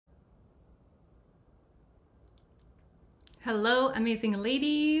Hello, amazing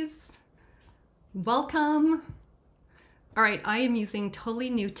ladies. Welcome. All right, I am using totally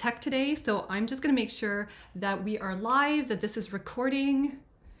new tech today, so I'm just gonna make sure that we are live, that this is recording.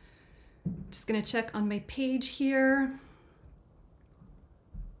 Just gonna check on my page here.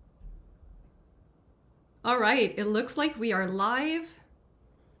 All right, it looks like we are live.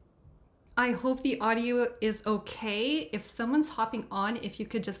 I hope the audio is okay. If someone's hopping on, if you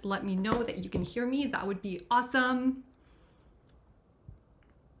could just let me know that you can hear me, that would be awesome.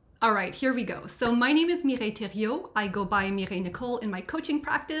 All right, here we go. So my name is Mireille Thériault. I go by Mireille Nicole in my coaching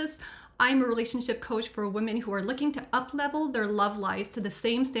practice. I'm a relationship coach for women who are looking to up-level their love lives to the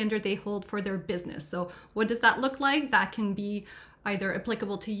same standard they hold for their business. So what does that look like? That can be either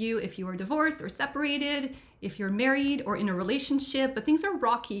applicable to you if you are divorced or separated, if you're married or in a relationship, but things are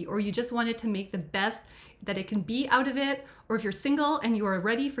rocky, or you just wanted to make the best that it can be out of it, or if you're single and you are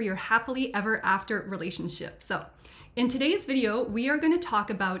ready for your happily ever after relationship. So in today's video, we are going to talk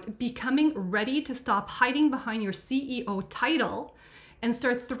about becoming ready to stop hiding behind your CEO title and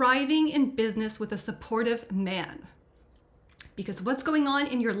start thriving in business with a supportive man. Because what's going on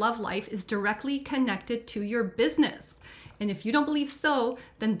in your love life is directly connected to your business. And if you don't believe so,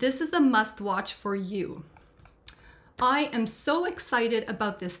 then this is a must-watch for you. I am so excited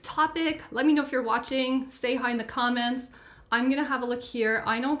about this topic. Let me know if you're watching. Say hi in the comments. I'm going to have a look here.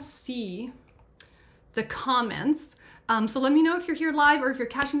 I don't see the comments. So let me know if you're here live or if you're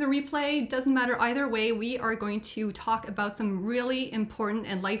catching the replay. Doesn't matter either way. We are going to talk about some really important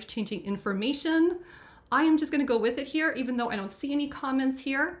and life-changing information. I am just going to go with it here, even though I don't see any comments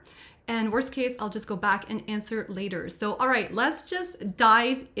here. And worst case, I'll just go back and answer later. So, all right, let's just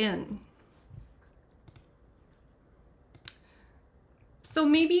dive in. So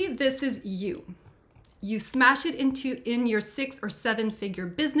maybe this is you. You smash it in your 6 or 7 figure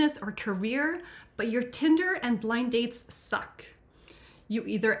business or career, but your Tinder and blind dates suck. You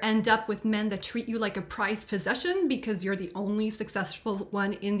either end up with men that treat you like a prized possession because you're the only successful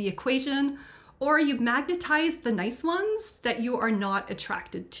one in the equation, or you magnetize the nice ones that you are not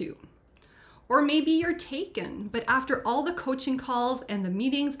attracted to. Or maybe you're taken, but after all the coaching calls and the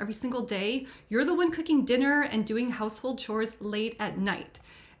meetings every single day, you're the one cooking dinner and doing household chores late at night.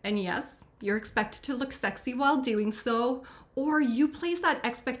 And yes, you're expected to look sexy while doing so, or you place that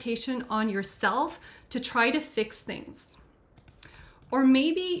expectation on yourself to try to fix things. Or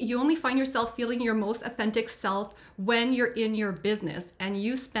maybe you only find yourself feeling your most authentic self when you're in your business and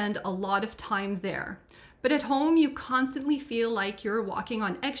you spend a lot of time there. But at home, you constantly feel like you're walking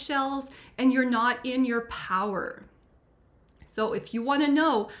on eggshells and you're not in your power. So if you want to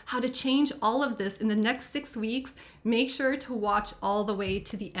know how to change all of this in the next 6 weeks, make sure to watch all the way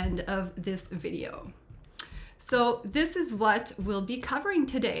to the end of this video. So this is what we'll be covering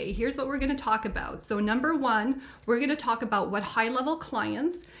today. Here's what we're going to talk about. So number 1, we're going to talk about what high-level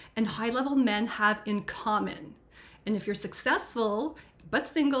clients and high-level men have in common. And if you're successful but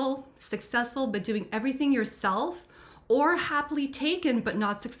single, successful but doing everything yourself, or happily taken but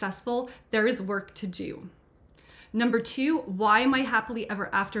not successful, there is work to do. Number 2, why my happily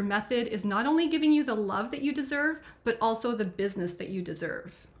ever after method is not only giving you the love that you deserve, but also the business that you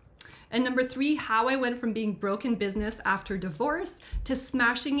deserve. And number 3, how I went from being broke in business after divorce to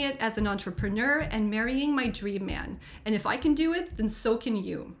smashing it as an entrepreneur and marrying my dream man. And if I can do it, then so can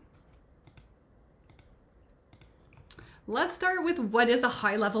you. Let's start with what is a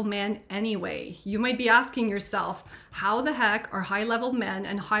high-level man anyway? You might be asking yourself, how the heck are high-level men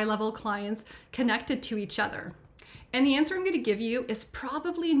and high-level clients connected to each other? And the answer I'm going to give you is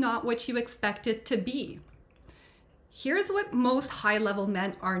probably not what you expect it to be. Here's what most high-level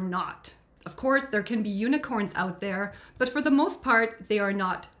men are not. Of course, there can be unicorns out there, but for the most part, they are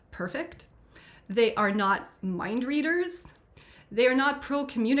not perfect. They are not mind readers. They are not pro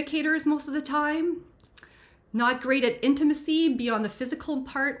communicators most of the time. Not great at intimacy beyond the physical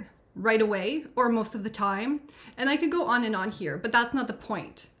part right away or most of the time. And I could go on and on here, but that's not the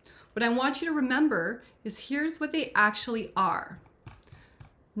point. What I want you to remember is here's what they actually are.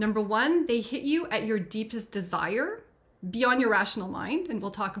 Number 1, they hit you at your deepest desire, beyond your rational mind, and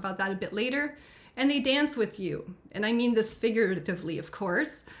we'll talk about that a bit later. And they dance with you. And I mean this figuratively, of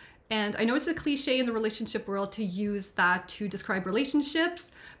course. And I know it's a cliche in the relationship world to use that to describe relationships,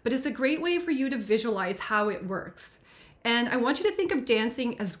 but it's a great way for you to visualize how it works. And I want you to think of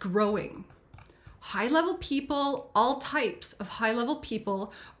dancing as growing. High-level people, all types of high-level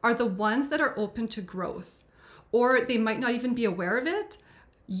people, are the ones that are open to growth. Or they might not even be aware of it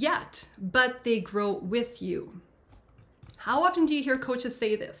yet, but they grow with you. How often do you hear coaches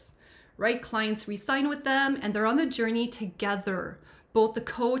say this, right? Clients re-sign with them and they're on the journey together, Both the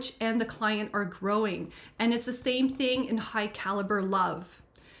coach and the client are growing. And it's the same thing in high caliber love.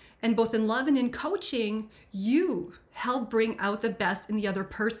 And both in love and in coaching, you help bring out the best in the other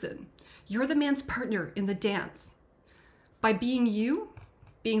person. You're the man's partner in the dance. By being you,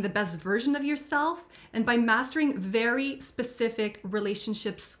 being the best version of yourself, and by mastering very specific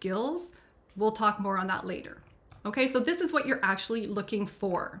relationship skills, we'll talk more on that later. Okay, so this is what you're actually looking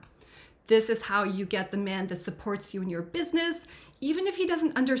for. This is how you get the man that supports you in your business, even if he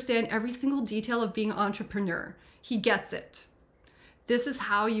doesn't understand every single detail of being an entrepreneur. He gets it. This is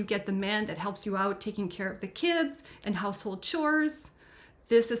how you get the man that helps you out taking care of the kids and household chores.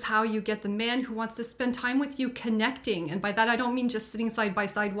 This is how you get the man who wants to spend time with you connecting. And by that, I don't mean just sitting side by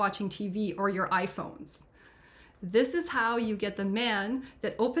side watching TV or your iPhones. This is how you get the man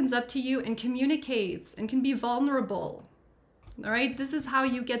that opens up to you and communicates and can be vulnerable. All right, this is how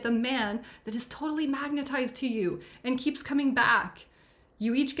you get the man that is totally magnetized to you and keeps coming back.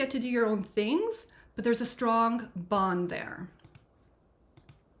 You each get to do your own things, but there's a strong bond there.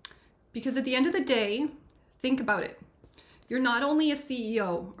 Because at the end of the day, think about it. You're not only a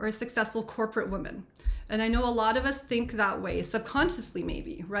CEO or a successful corporate woman. And I know a lot of us think that way, subconsciously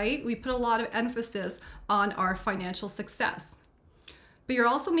maybe, right? We put a lot of emphasis on our financial success. But you're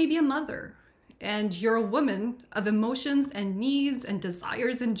also maybe a mother, and you're a woman of emotions and needs and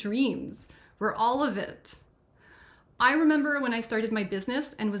desires and dreams. We're all of it. I remember when I started my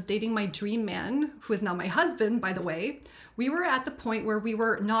business and was dating my dream man, who is now my husband, by the way, we were at the point where we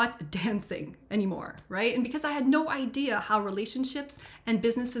were not dancing anymore, right? And because I had no idea how relationships and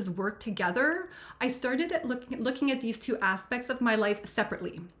businesses work together, I started looking at these two aspects of my life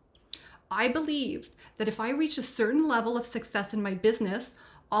separately. I believed that if I reached a certain level of success in my business,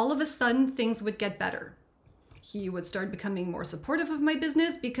 all of a sudden things would get better. He would start becoming more supportive of my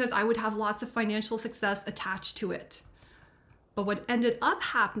business because I would have lots of financial success attached to it. But what ended up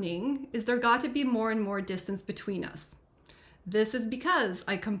happening is there got to be more and more distance between us. This is because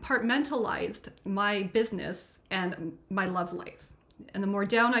I compartmentalized my business and my love life. And the more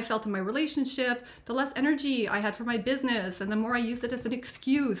down I felt in my relationship, the less energy I had for my business, and the more I used it as an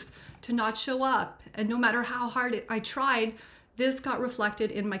excuse to not show up. And no matter how hard I tried, this got reflected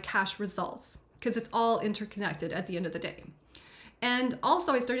in my cash results because it's all interconnected at the end of the day. And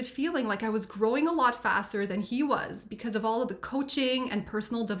also I started feeling like I was growing a lot faster than he was because of all of the coaching and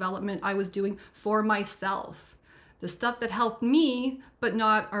personal development I was doing for myself. The stuff that helped me, but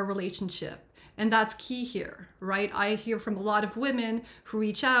not our relationship. And that's key here, right? I hear from a lot of women who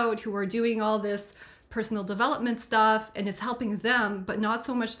reach out, who are doing all this personal development stuff, and it's helping them, but not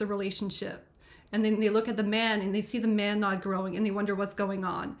so much the relationship. And then they look at the man and they see the man not growing and they wonder what's going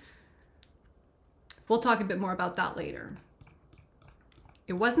on. We'll talk a bit more about that later.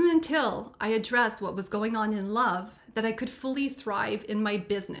 It wasn't until I addressed what was going on in love that I could fully thrive in my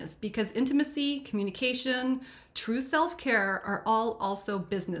business, because intimacy, communication, true self-care are all also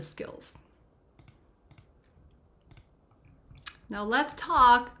business skills. Now let's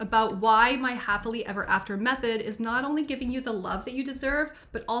talk about why my happily ever after method is not only giving you the love that you deserve,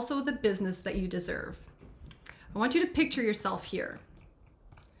 but also the business that you deserve. I want you to picture yourself here.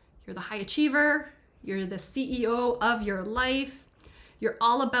 You're the high achiever, you're the CEO of your life. You're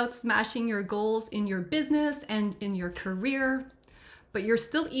all about smashing your goals in your business and in your career, but you're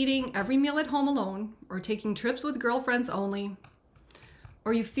still eating every meal at home alone, or taking trips with girlfriends only,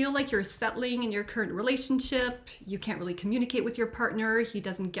 or you feel like you're settling in your current relationship, you can't really communicate with your partner, he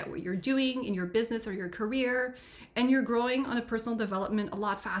doesn't get what you're doing in your business or your career, and you're growing on a personal development a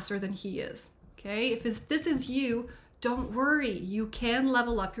lot faster than he is, okay? If this is you, don't worry, you can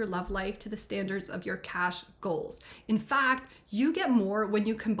level up your love life to the standards of your cash goals. In fact, you get more when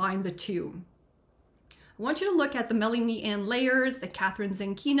you combine the two. I want you to look at the Melanie Ann Layers, the Catherine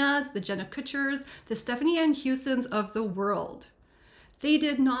Zenkinas, the Jenna Kutchers, the Stephanie Ann Hewsons of the world. They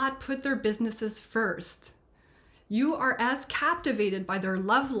did not put their businesses first. You are as captivated by their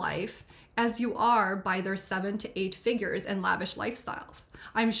love life as you are by their 7 to 8 figures and lavish lifestyles.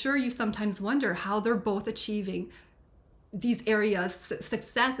 I'm sure you sometimes wonder how they're both achieving these areas,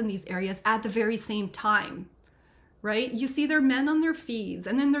 success in these areas at the very same time, right? You see their men on their feeds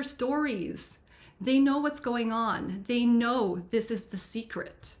and then their stories. They know what's going on. They know this is the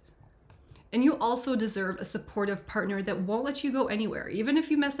secret. And you also deserve a supportive partner that won't let you go anywhere, even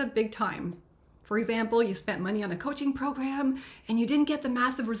if you mess up big time. For example, you spent money on a coaching program and you didn't get the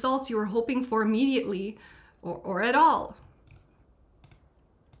massive results you were hoping for immediately or at all.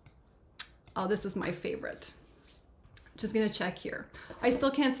 Oh, this is my favorite. Just gonna check here. I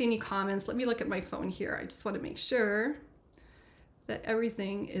still can't see any comments. Let me look at my phone here. I just want to make sure that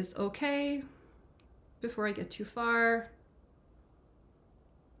everything is okay before I get too far.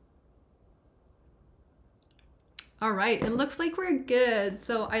 All right, it looks like we're good.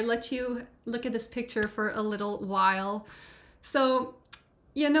 So I let you look at this picture for a little while. So,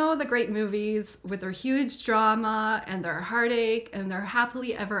 you know, the great movies with their huge drama and their heartache and their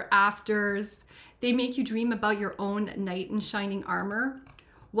happily ever afters, they make you dream about your own knight in shining armor.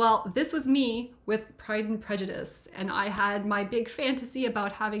 Well, this was me with Pride and Prejudice, and I had my big fantasy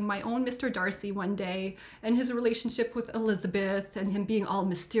about having my own Mr. Darcy one day, and his relationship with Elizabeth, and him being all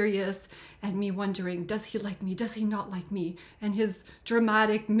mysterious, and me wondering, does he like me, does he not like me, and his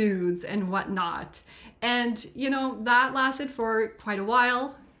dramatic moods and whatnot. And, you know, that lasted for quite a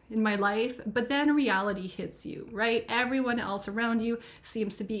while in my life, but then reality hits you, right? Everyone else around you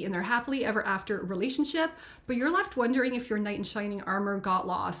seems to be in their happily ever after relationship, but you're left wondering if your knight in shining armor got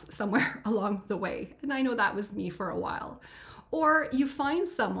lost somewhere along the way. And I know that was me for a while. Or you find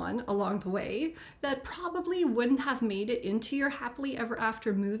someone along the way that probably wouldn't have made it into your happily ever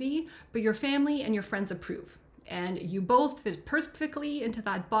after movie, but your family and your friends approve. And you both fit perfectly into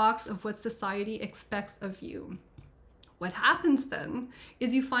that box of what society expects of you. What happens then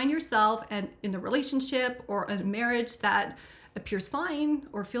is you find yourself in a relationship or a marriage that appears fine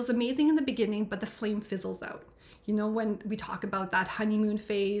or feels amazing in the beginning, but the flame fizzles out. You know, when we talk about that honeymoon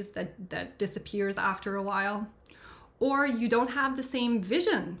phase that disappears after a while. Or you don't have the same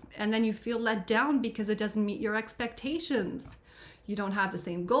vision and then you feel let down because it doesn't meet your expectations. You don't have the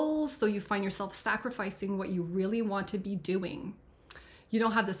same goals, so you find yourself sacrificing what you really want to be doing. You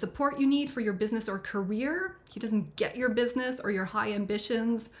don't have the support you need for your business or career. He doesn't get your business or your high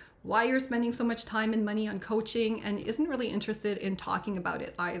ambitions, why you're spending so much time and money on coaching, and isn't really interested in talking about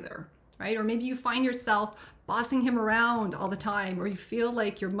it either, right? Or maybe you find yourself bossing him around all the time, or you feel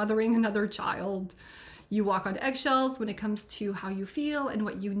like you're mothering another child. You walk on eggshells when it comes to how you feel and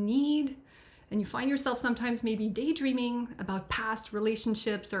what you need. And you find yourself sometimes maybe daydreaming about past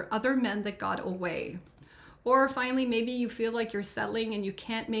relationships or other men that got away. Or finally, maybe you feel like you're settling and you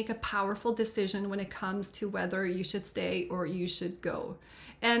can't make a powerful decision when it comes to whether you should stay or you should go.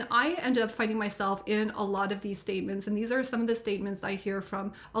 And I ended up finding myself in a lot of these statements. And these are some of the statements I hear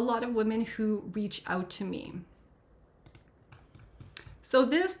from a lot of women who reach out to me. So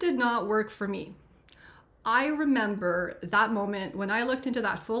this did not work for me. I remember that moment when I looked into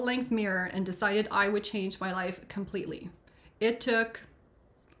that full-length mirror and decided I would change my life completely. It took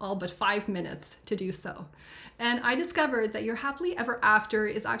all but 5 minutes to do so. And I discovered that your happily ever after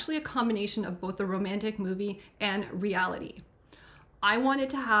is actually a combination of both the romantic movie and reality. I wanted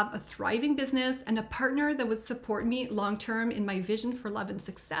to have a thriving business and a partner that would support me long-term in my vision for love and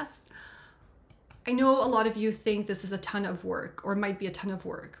success. I know a lot of you think this is a ton of work or might be a ton of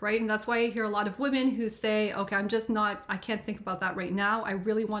work, right? And that's why I hear a lot of women who say, okay, I can't think about that right now. I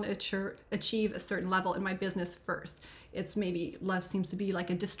really want to achieve a certain level in my business first. It's maybe love seems to be like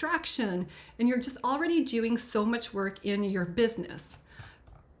a distraction and you're just already doing so much work in your business.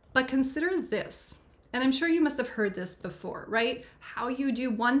 But consider this, and I'm sure you must have heard this before, right? How you do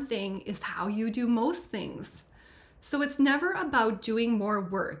one thing is how you do most things. So it's never about doing more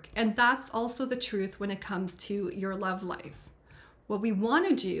work. And that's also the truth when it comes to your love life. What we want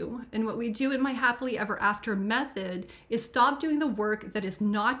to do, and what we do in my happily ever after method, is stop doing the work that is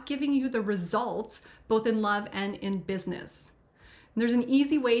not giving you the results, both in love and in business. And there's an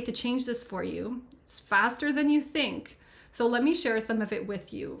easy way to change this for you. It's faster than you think. So let me share some of it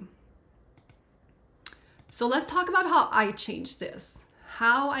with you. So let's talk about how I changed this,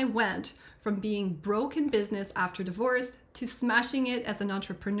 how I went from being broke in business after divorce to smashing it as an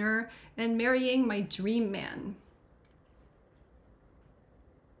entrepreneur and marrying my dream man.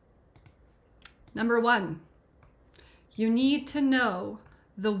 Number 1, you need to know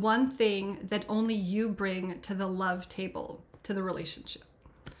the one thing that only you bring to the love table, to the relationship.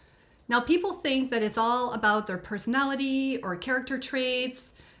 Now, people think that it's all about their personality or character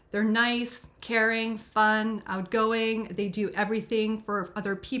traits. They're nice, caring, fun, outgoing. They do everything for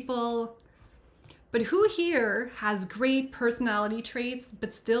other people. But who here has great personality traits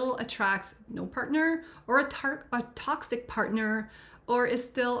but still attracts no partner, or a toxic partner, or is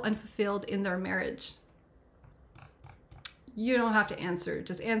still unfulfilled in their marriage? You don't have to answer,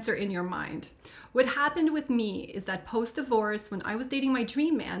 just answer in your mind. What happened with me is that post-divorce, when I was dating my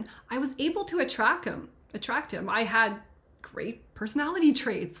dream man, I was able to attract him. I had great personality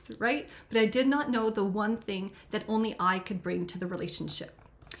traits, right? But I did not know the one thing that only I could bring to the relationship.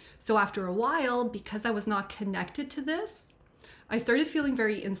 So after a while, because I was not connected to this, I started feeling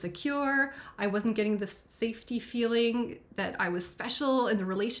very insecure. I wasn't getting this safety feeling that I was special in the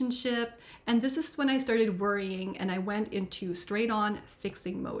relationship. And this is when I started worrying and I went into straight on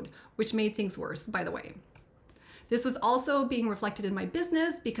fixing mode, which made things worse, by the way. This was also being reflected in my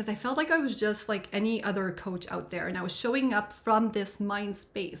business because I felt like I was just like any other coach out there, and I was showing up from this mind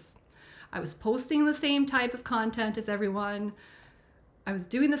space. I was posting the same type of content as everyone. I was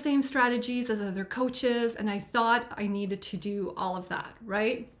doing the same strategies as other coaches, and I thought I needed to do all of that,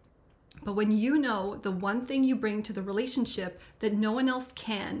 right? But when you know the one thing you bring to the relationship that no one else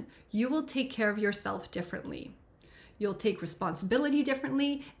can, you will take care of yourself differently. You'll take responsibility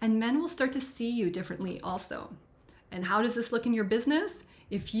differently, and men will start to see you differently also. And how does this look in your business?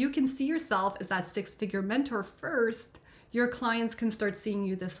 If you can see yourself as that six-figure mentor first, your clients can start seeing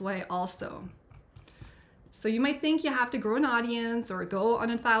you this way also. So you might think you have to grow an audience or go on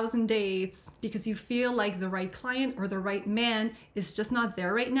 1,000 dates because you feel like the right client or the right man is just not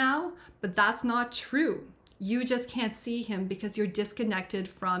there right now, but that's not true. You just can't see him because you're disconnected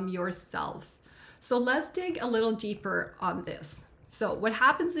from yourself. So let's dig a little deeper on this. So what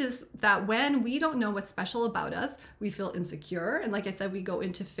happens is that when we don't know what's special about us, we feel insecure. And like I said, we go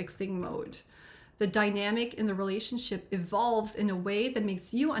into fixing mode. The dynamic in the relationship evolves in a way that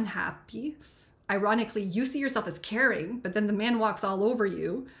makes you unhappy. Ironically, you see yourself as caring, but then the man walks all over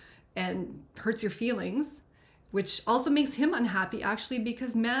you and hurts your feelings, which also makes him unhappy actually,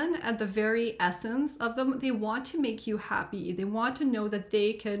 because men at the very essence of them, they want to make you happy. They want to know that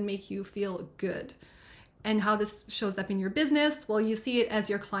they can make you feel good. And how this shows up in your business, well, you see it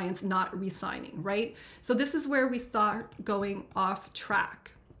as your clients not re-signing, right? So this is where we start going off track.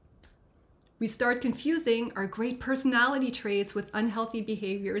 We start confusing our great personality traits with unhealthy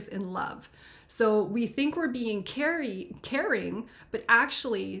behaviors in love. So we think we're being caring, but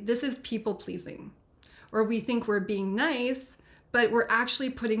actually this is people pleasing. Or we think we're being nice, but we're actually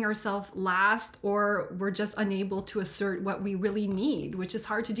putting ourselves last, or we're just unable to assert what we really need, which is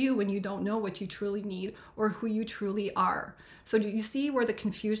hard to do when you don't know what you truly need or who you truly are. So do you see where the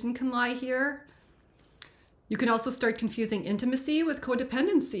confusion can lie here? You can also start confusing intimacy with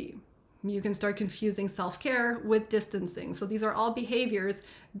codependency. You can start confusing self-care with distancing. So these are all behaviors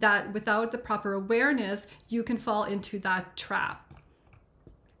that without the proper awareness, you can fall into that trap.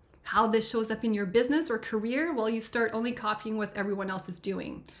 How this shows up in your business or career, well, you start only copying what everyone else is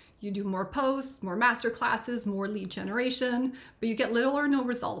doing. You do more posts, more master classes, more lead generation, but you get little or no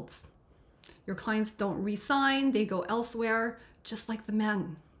results. Your clients don't re-sign, they go elsewhere, just like the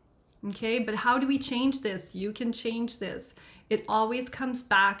men. Okay, but how do we change this? You can change this. It always comes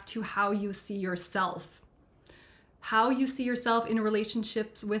back to how you see yourself. How you see yourself in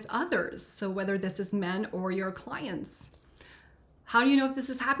relationships with others. So whether this is men or your clients. How do you know if this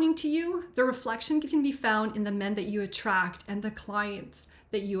is happening to you? The reflection can be found in the men that you attract and the clients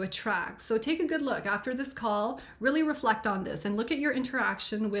that you attract. So take a good look after this call, really reflect on this and look at your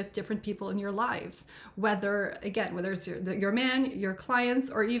interaction with different people in your lives. Whether it's your man, your clients,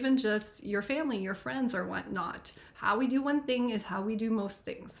 or even just your family, your friends or whatnot. How we do one thing is how we do most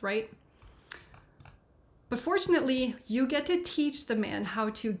things, right? But fortunately, you get to teach the man how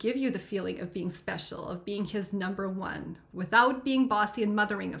to give you the feeling of being special, of being his number one, without being bossy and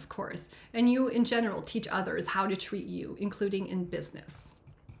mothering, of course. And you, in general, teach others how to treat you, including in business.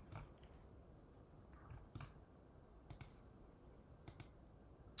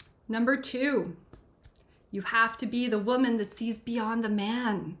 Number 2, you have to be the woman that sees beyond the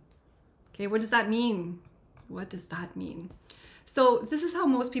man. Okay, what does that mean? What does that mean? So this is how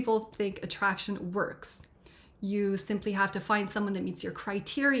most people think attraction works. You simply have to find someone that meets your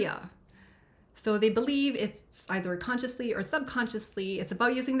criteria. So they believe it's either consciously or subconsciously, it's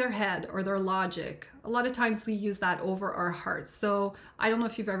about using their head or their logic. A lot of times we use that over our hearts. So I don't know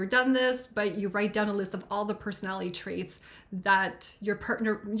if you've ever done this, but you write down a list of all the personality traits that your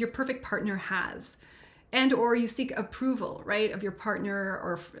perfect partner has. And or you seek approval, right, of your partner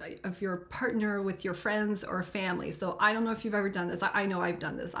or of your partner with your friends or family. So I don't know if you've ever done this. I know I've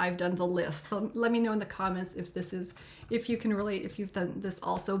done this. I've done the list. So let me know in the comments if you can relate, if you've done this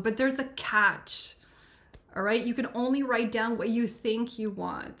also. But there's a catch, all right? You can only write down what you think you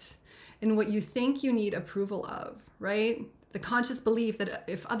want and what you think you need approval of, right? The conscious belief that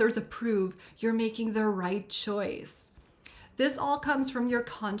if others approve, you're making the right choice. This all comes from your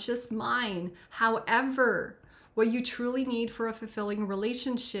conscious mind. However, what you truly need for a fulfilling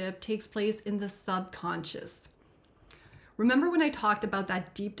relationship takes place in the subconscious. Remember when I talked about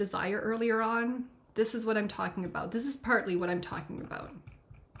that deep desire earlier on? This is what I'm talking about. This is partly what I'm talking about.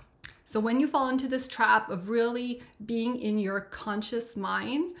 So when you fall into this trap of really being in your conscious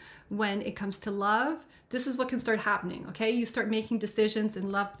mind when it comes to love, this is what can start happening, okay? You start making decisions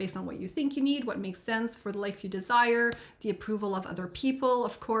in love based on what you think you need, what makes sense for the life you desire, the approval of other people,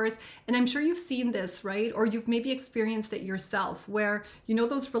 of course. And I'm sure you've seen this, right? Or you've maybe experienced it yourself where, you know,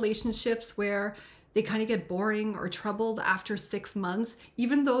 those relationships where They kind of get boring or troubled after 6 months,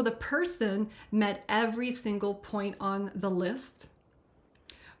 even though the person met every single point on the list.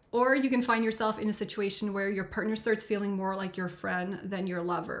 Or you can find yourself in a situation where your partner starts feeling more like your friend than your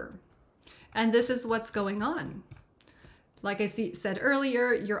lover. And this is what's going on. Like I said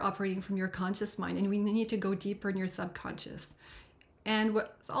earlier, you're operating from your conscious mind, and we need to go deeper in your subconscious. And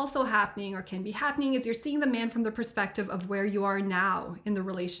what's also happening, or can be happening, is you're seeing the man from the perspective of where you are now in the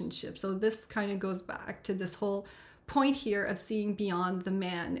relationship. So this kind of goes back to this whole point here of seeing beyond the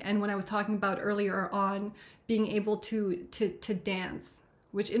man. And when I was talking about earlier on being able to dance,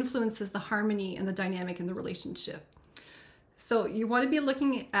 which influences the harmony and the dynamic in the relationship. So you want to be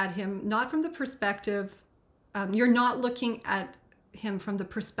looking at him not from the perspective, you're not looking at him from the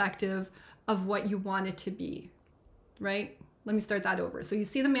perspective of what you want it to be, right? Let me start that over. So you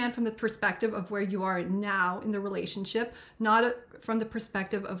see the man from the perspective of where you are now in the relationship, not from the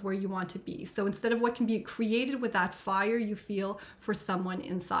perspective of where you want to be. So instead of what can be created with that fire you feel for someone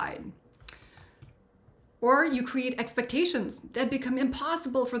inside. Or you create expectations that become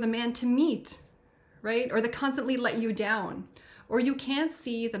impossible for the man to meet, right? Or that constantly let you down. Or you can't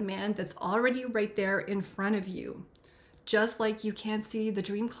see the man that's already right there in front of you. Just like you can't see the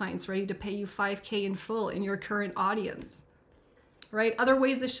dream clients ready to pay you $5K in full in your current audience, right? Other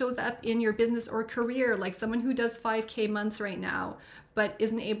ways this shows up in your business or career, like someone who does 5K months right now, but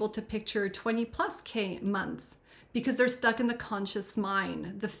isn't able to picture 20+K months because they're stuck in the conscious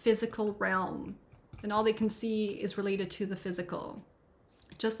mind, the physical realm, and all they can see is related to the physical.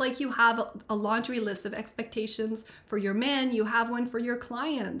 Just like you have a laundry list of expectations for your man, you have one for your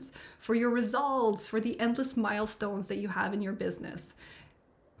clients, for your results, for the endless milestones that you have in your business.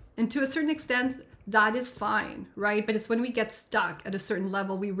 And to a certain extent, that is fine, right? But it's when we get stuck at a certain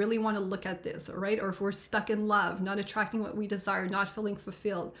level, we really want to look at this, right? Or if we're stuck in love, not attracting what we desire, not feeling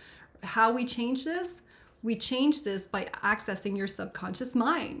fulfilled. How we change this? We change this by accessing your subconscious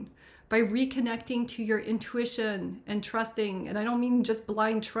mind, by reconnecting to your intuition and trusting. And I don't mean just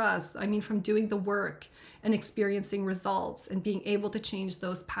blind trust. I mean from doing the work and experiencing results and being able to change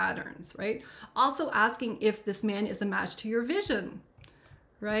those patterns, right? Also asking if this man is a match to your vision,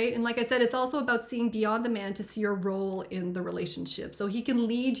 right? And like I said, it's also about seeing beyond the man to see your role in the relationship. So he can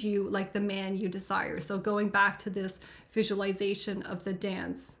lead you like the man you desire. So going back to this visualization of the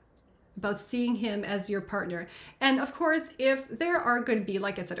dance, about seeing him as your partner. And of course, if there are going to be,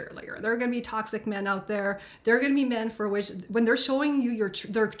 like I said earlier, there are going to be toxic men out there. There are going to be men for which, when they're showing you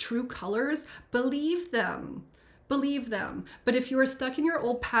their true colors, believe them. Believe them. But if you are stuck in your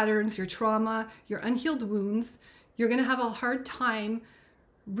old patterns, your trauma, your unhealed wounds, you're going to have a hard time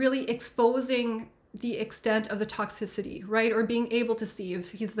really exposing the extent of the toxicity, right? Or being able to see if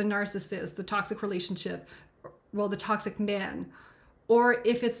he's the narcissist, the toxic relationship, well, the toxic man, or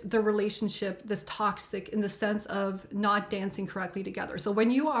if it's the relationship that's toxic in the sense of not dancing correctly together. So when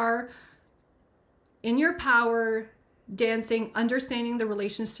you are in your power, dancing, understanding the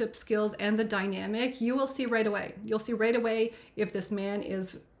relationship skills and the dynamic, you will see right away. You'll see right away if this man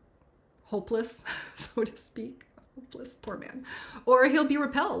is hopeless, so to speak. Hopeless, poor man. Or he'll be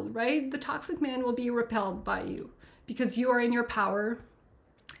repelled, right? The toxic man will be repelled by you because you are in your power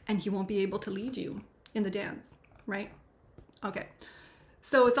and he won't be able to lead you in the dance, right? Okay.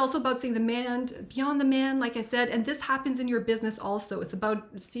 So it's also about seeing the man, beyond the man, like I said, and this happens in your business also. It's about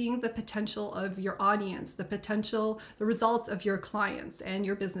seeing the potential of your audience, the potential, the results of your clients and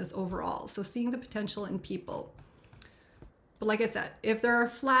your business overall. So seeing the potential in people. But like I said, if there are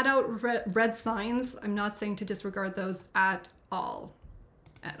flat out red signs, I'm not saying to disregard those at all,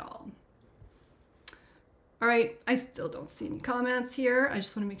 All right, I still don't see any comments here. I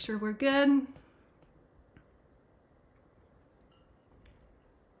just want to make sure we're good.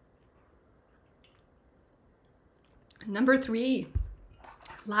 Number 3,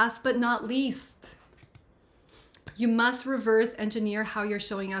 last but not least, you must reverse engineer how you're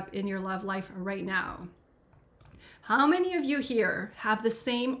showing up in your love life right now. How many of you here have the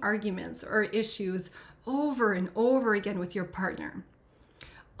same arguments or issues over and over again with your partner?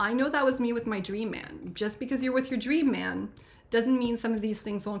 I know that was me with my dream man. Just because you're with your dream man doesn't mean some of these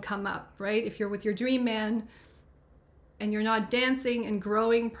things won't come up, right? If you're with your dream man and you're not dancing and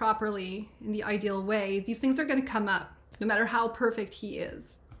growing properly in the ideal way, these things are going to come up no matter how perfect he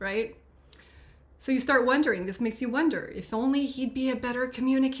is, right? So you start wondering, this makes you wonder, if only he'd be a better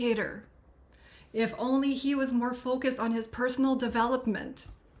communicator, if only he was more focused on his personal development.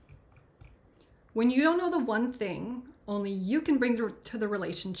 When you don't know the one thing only you can bring to the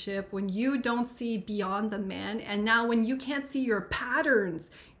relationship, when you don't see beyond the man, and now when you can't see your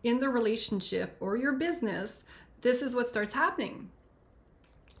patterns in the relationship or your business, this is what starts happening.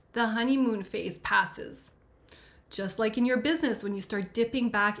 The honeymoon phase passes. Just like in your business, when you start dipping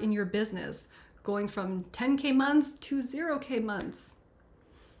back in your business, going from 10K months to 0K months.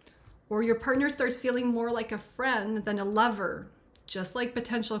 Or your partner starts feeling more like a friend than a lover. Just like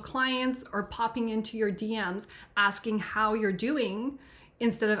potential clients are popping into your DMs asking how you're doing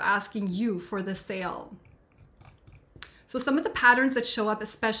instead of asking you for the sale. So some of the patterns that show up,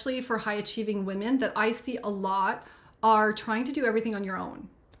 especially for high achieving women that I see a lot, are trying to do everything on your own,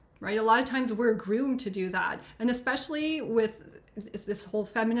 right? A lot of times we're groomed to do that. And especially with this whole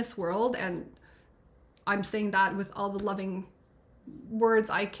feminist world, and I'm saying that with all the loving words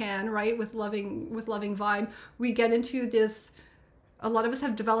I can, right? With loving vibe, we get into this, a lot of us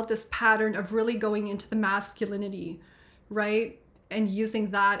have developed this pattern of really going into the masculinity, right? And using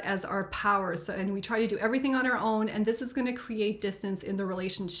that as our power. So, and we try to do everything on our own, and this is going to create distance in the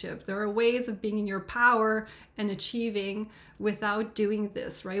relationship. There are ways of being in your power and achieving without doing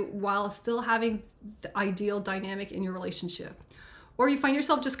this, right? While still having the ideal dynamic in your relationship. Or you find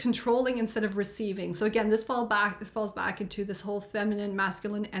yourself just controlling instead of receiving. So again, this falls back into this whole feminine,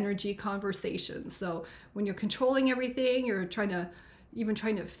 masculine energy conversation. So when you're controlling everything, you're trying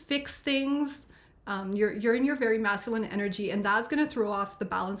to fix things, you're in your very masculine energy, and that's going to throw off the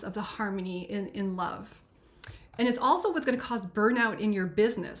balance of the harmony in love. And it's also what's going to cause burnout in your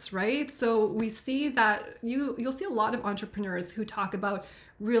business, right? So we see that you'll see a lot of entrepreneurs who talk about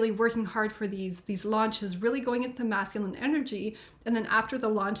really working hard for these launches, really going into the masculine energy, and then after the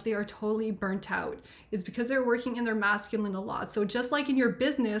launch they are totally burnt out. It's because they're working in their masculine a lot. So just like in your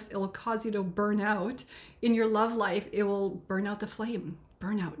business, it will cause you to burn out. In your love life, it will burn out the flame.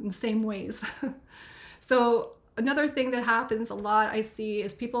 Burnout in the same ways. So another thing that happens a lot I see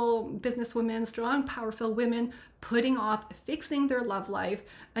is people, businesswomen, strong, powerful women, putting off fixing their love life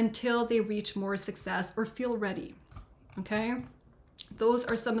until they reach more success or feel ready. Okay? Those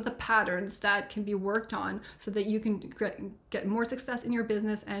are some of the patterns that can be worked on so that you can get more success in your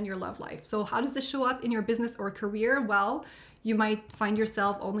business and your love life. So how does this show up in your business or career? Well, you might find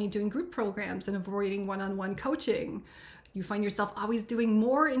yourself only doing group programs and avoiding one-on-one coaching. You find yourself always doing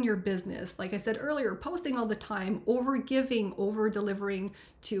more in your business. Like I said earlier, posting all the time, over-giving, over-delivering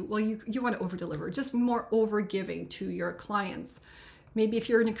to, well, you want to over-deliver, just more over-giving to your clients. Maybe if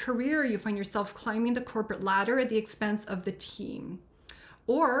you're in a career, you find yourself climbing the corporate ladder at the expense of the team.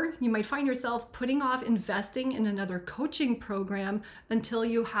 Or you might find yourself putting off investing in another coaching program until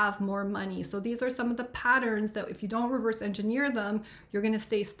you have more money. So these are some of the patterns that if you don't reverse engineer them, you're going to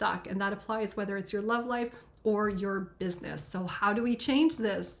stay stuck. And that applies whether it's your love life or your business. So how do we change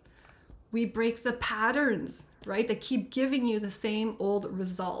this? We break the patterns, right? That keep giving you the same old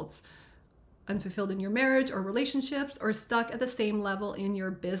results. Unfulfilled in your marriage or relationships, or stuck at the same level in your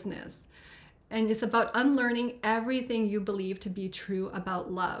business. And it's about unlearning everything you believe to be true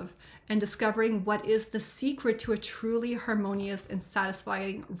about love and discovering what is the secret to a truly harmonious and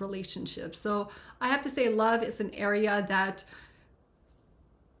satisfying relationship. So I have to say, love is an area that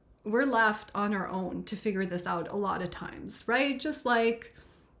we're left on our own to figure this out a lot of times, right? Just like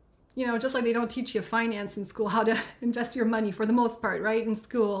they don't teach you finance in school, how to invest your money for the most part, right? In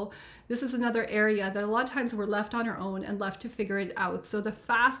school, this is another area that a lot of times we're left on our own and left to figure it out. So the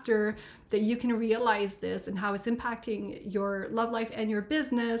faster that you can realize this and how it's impacting your love life and your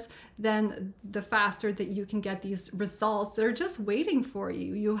business, then the faster that you can get these results that are just waiting for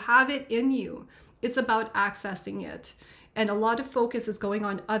you. You have it in you. It's about accessing it. And a lot of focus is going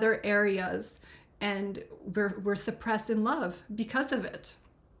on other areas, and we're suppressed in love because of it.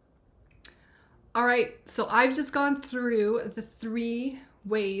 All right, so I've just gone through the 3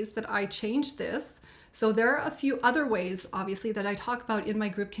 ways that I changed this. So there are a few other ways, obviously, that I talk about in my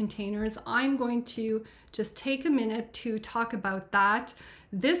group containers. I'm going to just take a minute to talk about that.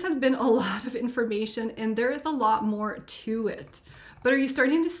 This has been a lot of information, and there is a lot more to it. But are you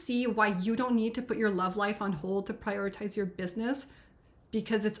starting to see why you don't need to put your love life on hold to prioritize your business?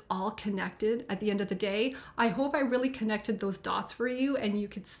 Because it's all connected at the end of the day. I hope I really connected those dots for you and you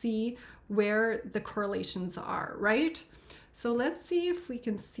could see where the correlations are, right? So let's see if we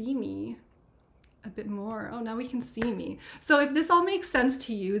can see me a bit more. Oh, now we can see me. So if this all makes sense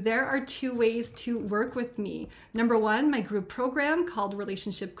to you, there are 2 ways to work with me. Number 1, my group program called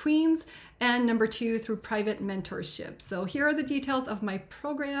Relationship Queens, and number 2, through private mentorship. So here are the details of my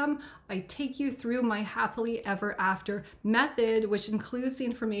program. I take you through my happily ever after method, which includes the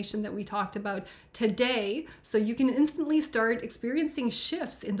information that we talked about today, so you can instantly start experiencing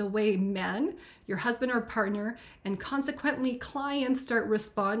shifts in the way men, your husband or partner, and consequently clients start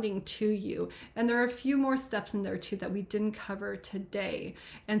responding to you. And there are a few more steps in there too that we didn't cover today.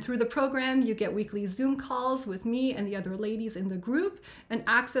 And through the program, you get weekly Zoom calls with me and the other ladies in the group, and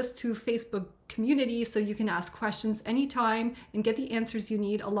access to Facebook community so you can ask questions anytime and get the answers you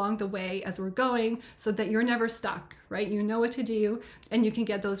need along the way as we're going, so that you're never stuck, right? You know what to do and you can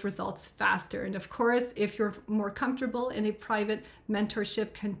get those results faster. And of course, if you're more comfortable in a private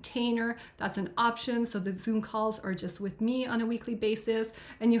mentorship container, that's an option. So the Zoom calls are just with me on a weekly basis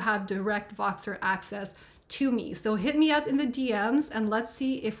and you have direct Voxer access to me. So hit me up in the DMs and let's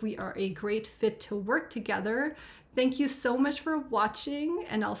see if we are a great fit to work together. Thank you so much for watching,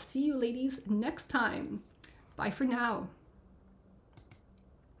 and I'll see you ladies next time. Bye for now.